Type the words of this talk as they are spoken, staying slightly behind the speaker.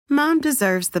Mom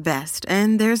deserves the best,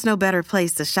 and there's no better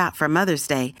place to shop for Mother's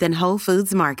Day than Whole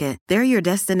Foods Market. They're your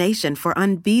destination for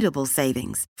unbeatable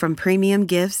savings, from premium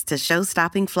gifts to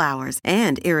show-stopping flowers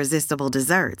and irresistible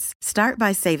desserts. Start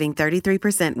by saving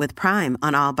 33% with Prime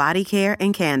on all body care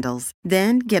and candles.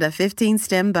 Then get a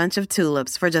 15-stem bunch of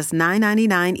tulips for just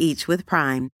 $9.99 each with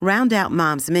Prime. Round out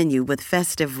Mom's menu with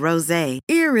festive rosé,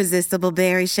 irresistible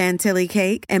berry chantilly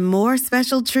cake, and more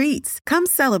special treats. Come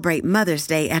celebrate Mother's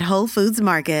Day at Whole Foods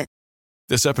Market.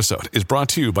 This episode is brought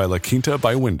to you by La Quinta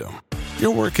by Wyndham.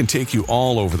 Your work can take you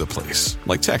all over the place,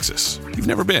 like Texas. You've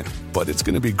never been, but it's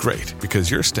going to be great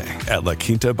because you're staying at La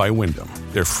Quinta by Wyndham.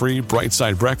 Their free Bright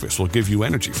Side breakfast will give you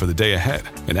energy for the day ahead.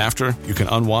 And after, you can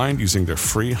unwind using their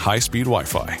free high-speed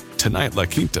Wi-Fi. Tonight, La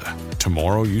Quinta.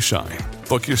 Tomorrow, you shine.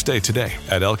 Book your stay today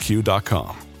at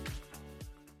LQ.com.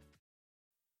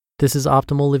 This is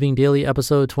Optimal Living Daily,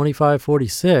 episode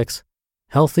 2546,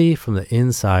 Healthy from the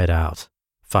Inside Out.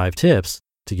 5 Tips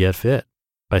to Get Fit,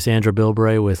 by Sandra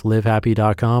Bilbray with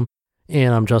LiveHappy.com.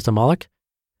 And I'm Justin Malik.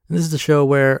 And this is the show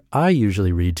where I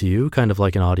usually read to you, kind of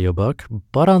like an audiobook,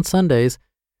 but on Sundays,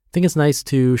 I think it's nice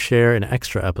to share an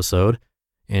extra episode,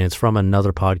 and it's from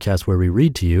another podcast where we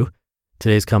read to you.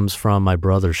 Today's comes from my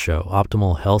brother's show,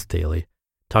 Optimal Health Daily,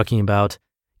 talking about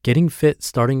getting fit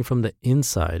starting from the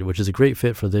inside, which is a great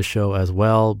fit for this show as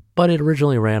well, but it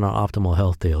originally ran on Optimal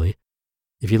Health Daily.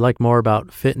 If you'd like more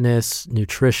about fitness,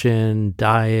 nutrition,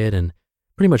 diet, and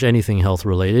pretty much anything health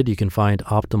related, you can find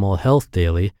Optimal Health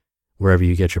Daily wherever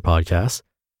you get your podcasts.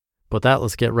 But that,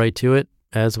 let's get right to it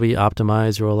as we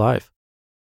optimize your life.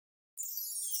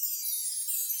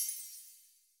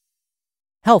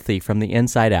 Healthy from the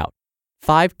Inside Out.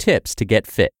 5 Tips to Get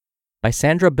Fit, by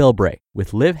Sandra Bilbray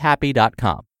with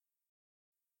LiveHappy.com.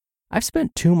 I've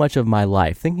spent too much of my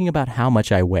life thinking about how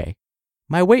much I weigh.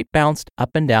 My weight bounced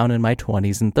up and down in my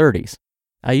 20s and 30s.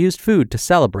 I used food to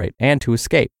celebrate and to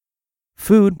escape.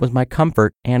 Food was my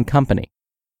comfort and company.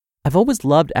 I've always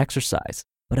loved exercise,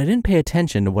 but I didn't pay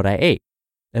attention to what I ate.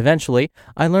 Eventually,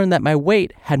 I learned that my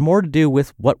weight had more to do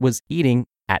with what was eating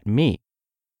at me.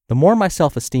 The more my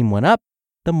self-esteem went up,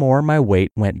 the more my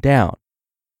weight went down.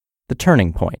 The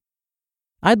turning point.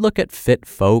 I'd look at fit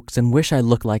folks and wish I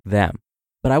looked like them,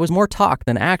 but I was more talk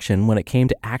than action when it came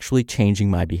to actually changing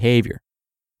my behavior.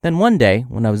 Then one day,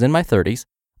 when I was in my 30s,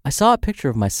 I saw a picture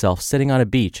of myself sitting on a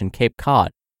beach in Cape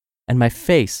Cod, and my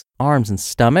face, arms, and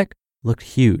stomach looked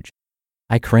huge.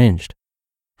 I cringed.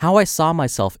 How I saw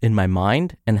myself in my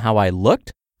mind and how I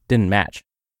looked didn't match.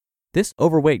 This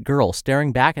overweight girl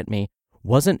staring back at me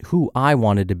wasn't who I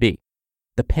wanted to be.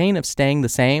 The pain of staying the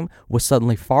same was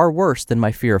suddenly far worse than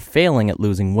my fear of failing at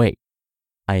losing weight.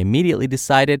 I immediately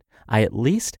decided I at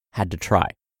least had to try.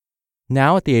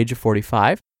 Now, at the age of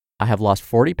 45, I have lost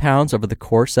 40 pounds over the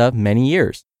course of many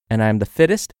years, and I am the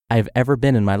fittest I have ever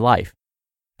been in my life.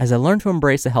 As I learned to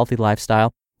embrace a healthy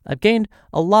lifestyle, I've gained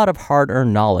a lot of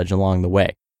hard-earned knowledge along the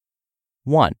way.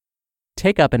 1.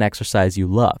 Take up an exercise you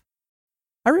love.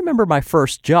 I remember my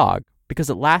first jog because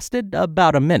it lasted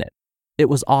about a minute. It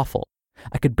was awful.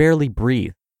 I could barely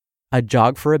breathe. I'd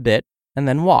jog for a bit and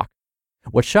then walk.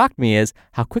 What shocked me is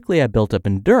how quickly I built up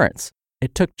endurance.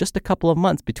 It took just a couple of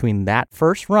months between that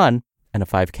first run and a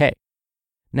 5K.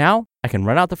 Now, I can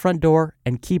run out the front door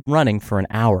and keep running for an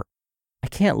hour. I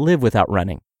can't live without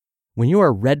running. When you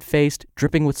are red-faced,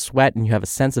 dripping with sweat, and you have a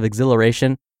sense of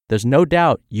exhilaration, there's no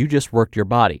doubt you just worked your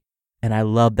body, and I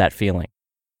love that feeling.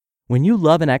 When you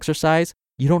love an exercise,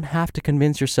 you don't have to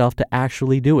convince yourself to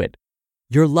actually do it.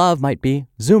 Your love might be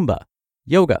Zumba,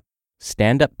 yoga,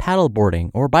 stand-up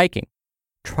paddleboarding, or biking.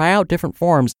 Try out different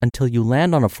forms until you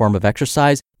land on a form of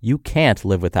exercise you can't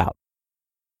live without.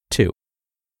 2.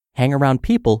 Hang around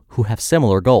people who have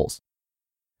similar goals.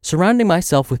 Surrounding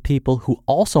myself with people who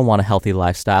also want a healthy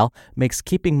lifestyle makes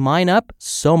keeping mine up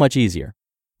so much easier.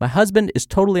 My husband is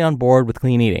totally on board with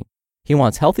clean eating. He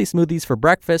wants healthy smoothies for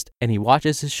breakfast, and he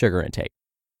watches his sugar intake.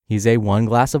 He's a 1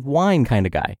 glass of wine kind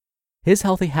of guy. His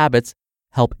healthy habits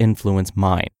help influence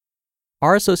mine.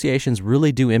 Our associations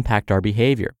really do impact our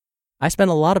behavior. I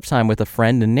spend a lot of time with a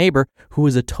friend and neighbor who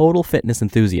is a total fitness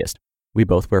enthusiast. We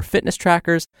both wear fitness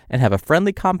trackers and have a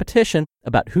friendly competition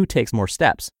about who takes more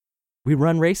steps. We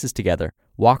run races together,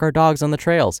 walk our dogs on the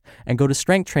trails, and go to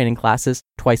strength training classes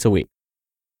twice a week.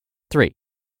 3.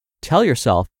 Tell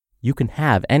yourself you can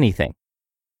have anything.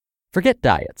 Forget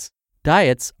diets.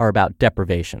 Diets are about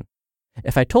deprivation.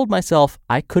 If I told myself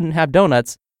I couldn't have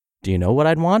donuts, do you know what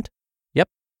I'd want? Yep,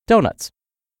 donuts.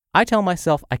 I tell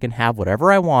myself I can have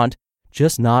whatever I want,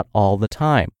 just not all the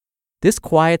time. This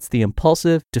quiets the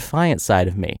impulsive, defiant side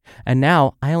of me, and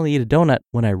now I only eat a donut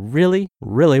when I really,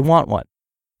 really want one.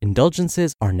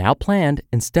 Indulgences are now planned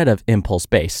instead of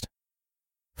impulse-based.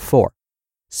 4.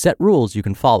 Set rules you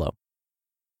can follow.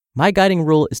 My guiding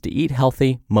rule is to eat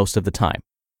healthy most of the time.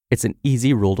 It's an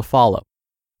easy rule to follow.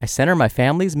 I center my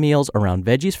family's meals around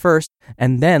veggies first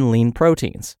and then lean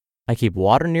proteins. I keep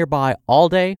water nearby all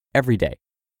day, every day.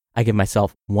 I give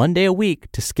myself 1 day a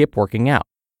week to skip working out.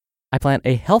 I plan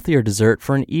a healthier dessert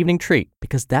for an evening treat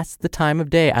because that's the time of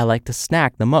day I like to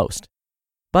snack the most.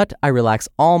 But I relax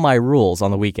all my rules on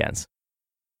the weekends.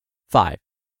 5.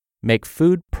 Make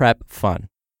food prep fun.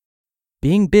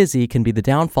 Being busy can be the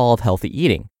downfall of healthy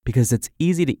eating because it's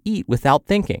easy to eat without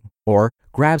thinking or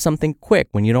grab something quick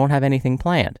when you don't have anything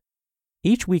planned.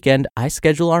 Each weekend, I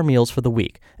schedule our meals for the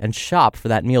week and shop for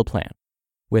that meal plan.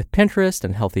 With Pinterest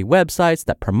and healthy websites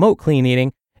that promote clean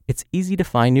eating, it's easy to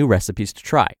find new recipes to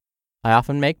try. I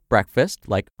often make breakfast,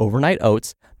 like overnight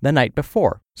oats, the night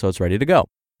before, so it's ready to go.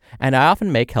 And I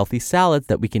often make healthy salads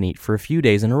that we can eat for a few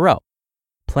days in a row.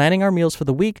 Planning our meals for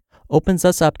the week opens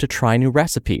us up to try new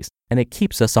recipes, and it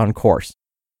keeps us on course.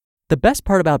 The best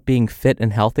part about being fit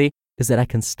and healthy is that I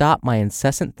can stop my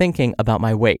incessant thinking about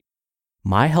my weight.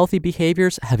 My healthy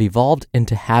behaviors have evolved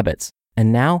into habits,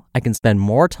 and now I can spend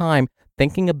more time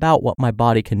thinking about what my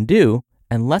body can do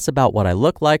and less about what I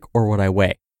look like or what I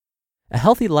weigh. A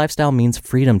healthy lifestyle means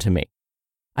freedom to me.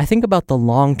 I think about the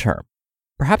long term.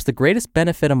 Perhaps the greatest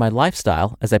benefit of my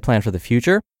lifestyle as I plan for the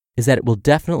future is that it will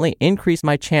definitely increase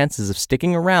my chances of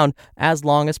sticking around as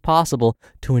long as possible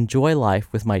to enjoy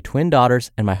life with my twin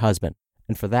daughters and my husband.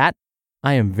 And for that,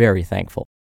 I am very thankful.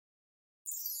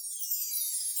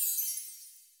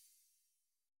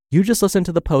 You just listened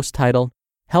to the post titled,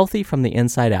 Healthy from the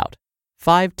Inside Out,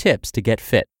 5 Tips to Get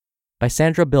Fit by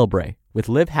Sandra Bilbray with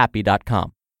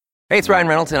LiveHappy.com. Hey, it's Ryan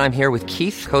Reynolds, and I'm here with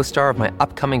Keith, co-star of my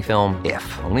upcoming film,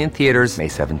 If, only in theaters May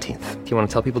 17th. Do you want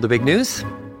to tell people the big news?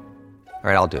 All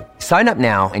right, I'll do it. Sign up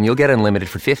now and you'll get unlimited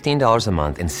for $15 a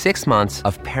month and 6 months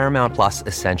of Paramount Plus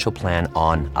Essential Plan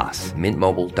on us.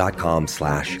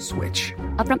 MintMobile.com/switch.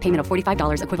 Upfront payment of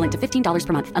 $45 equivalent to $15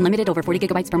 per month. Unlimited over 40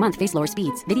 gigabytes per month. Face lower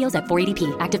speeds. Videos at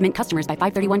 480p. Active Mint customers by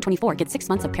 531.24 get 6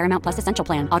 months of Paramount Plus Essential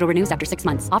Plan. Auto renews after 6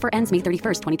 months. Offer ends May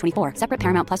 31st, 2024. Separate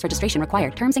Paramount Plus registration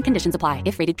required. Terms and conditions apply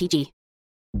if rated PG.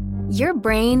 Your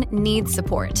brain needs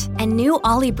support, and new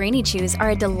Ollie Brainy Chews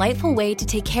are a delightful way to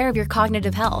take care of your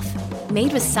cognitive health.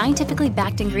 Made with scientifically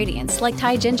backed ingredients like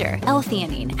Thai ginger,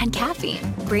 L-theanine, and caffeine,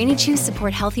 Brainy Chews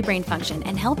support healthy brain function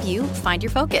and help you find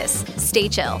your focus, stay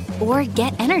chill, or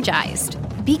get energized.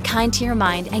 Be kind to your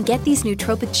mind and get these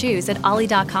nootropic chews at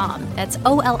ollie.com. That's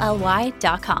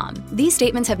OLLY.com. These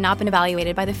statements have not been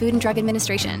evaluated by the Food and Drug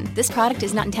Administration. This product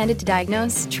is not intended to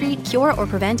diagnose, treat, cure, or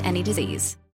prevent any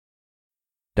disease.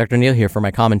 Dr. Neal here for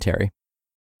my commentary.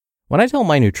 When I tell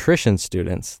my nutrition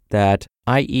students that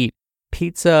I eat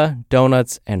pizza,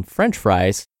 donuts, and French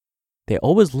fries, they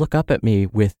always look up at me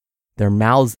with their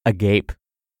mouths agape.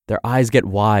 Their eyes get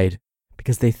wide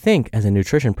because they think as a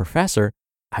nutrition professor,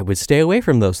 I would stay away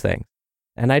from those things.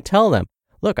 And I tell them,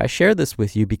 look, I share this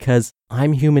with you because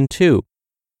I'm human too.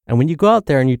 And when you go out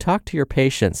there and you talk to your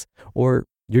patients or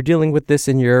you're dealing with this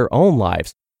in your own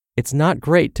lives, it's not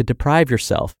great to deprive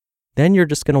yourself. Then you're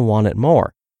just going to want it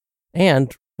more.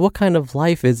 And what kind of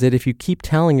life is it if you keep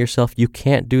telling yourself you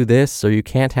can't do this or you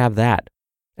can't have that?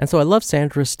 And so I love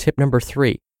Sandra's tip number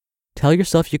 3. Tell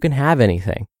yourself you can have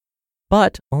anything,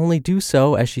 but only do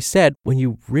so, as she said, when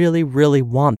you really, really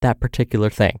want that particular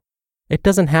thing. It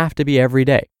doesn't have to be every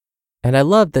day. And I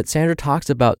love that Sandra talks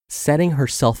about setting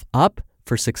herself up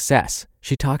for success.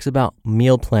 She talks about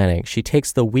meal planning. She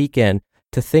takes the weekend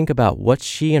to think about what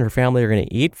she and her family are going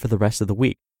to eat for the rest of the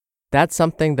week. That's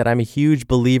something that I'm a huge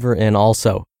believer in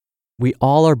also. We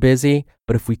all are busy,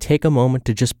 but if we take a moment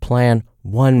to just plan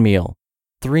 1 meal,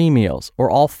 3 meals, or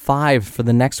all 5 for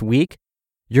the next week,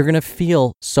 you're going to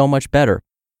feel so much better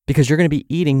because you're going to be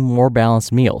eating more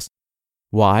balanced meals.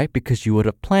 Why? Because you would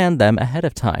have planned them ahead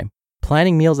of time.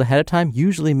 Planning meals ahead of time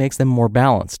usually makes them more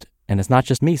balanced. And it's not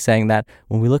just me saying that.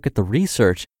 When we look at the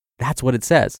research, that's what it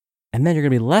says. And then you're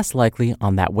going to be less likely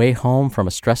on that way home from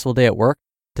a stressful day at work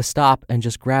to stop and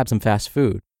just grab some fast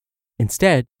food.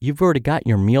 Instead, you've already got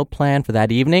your meal plan for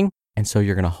that evening, and so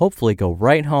you're going to hopefully go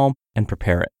right home and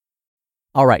prepare it.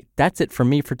 All right, that's it from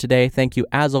me for today. Thank you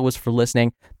as always for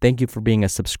listening. Thank you for being a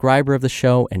subscriber of the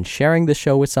show and sharing the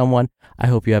show with someone. I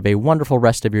hope you have a wonderful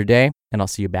rest of your day, and I'll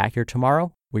see you back here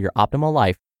tomorrow where your optimal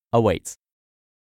life awaits.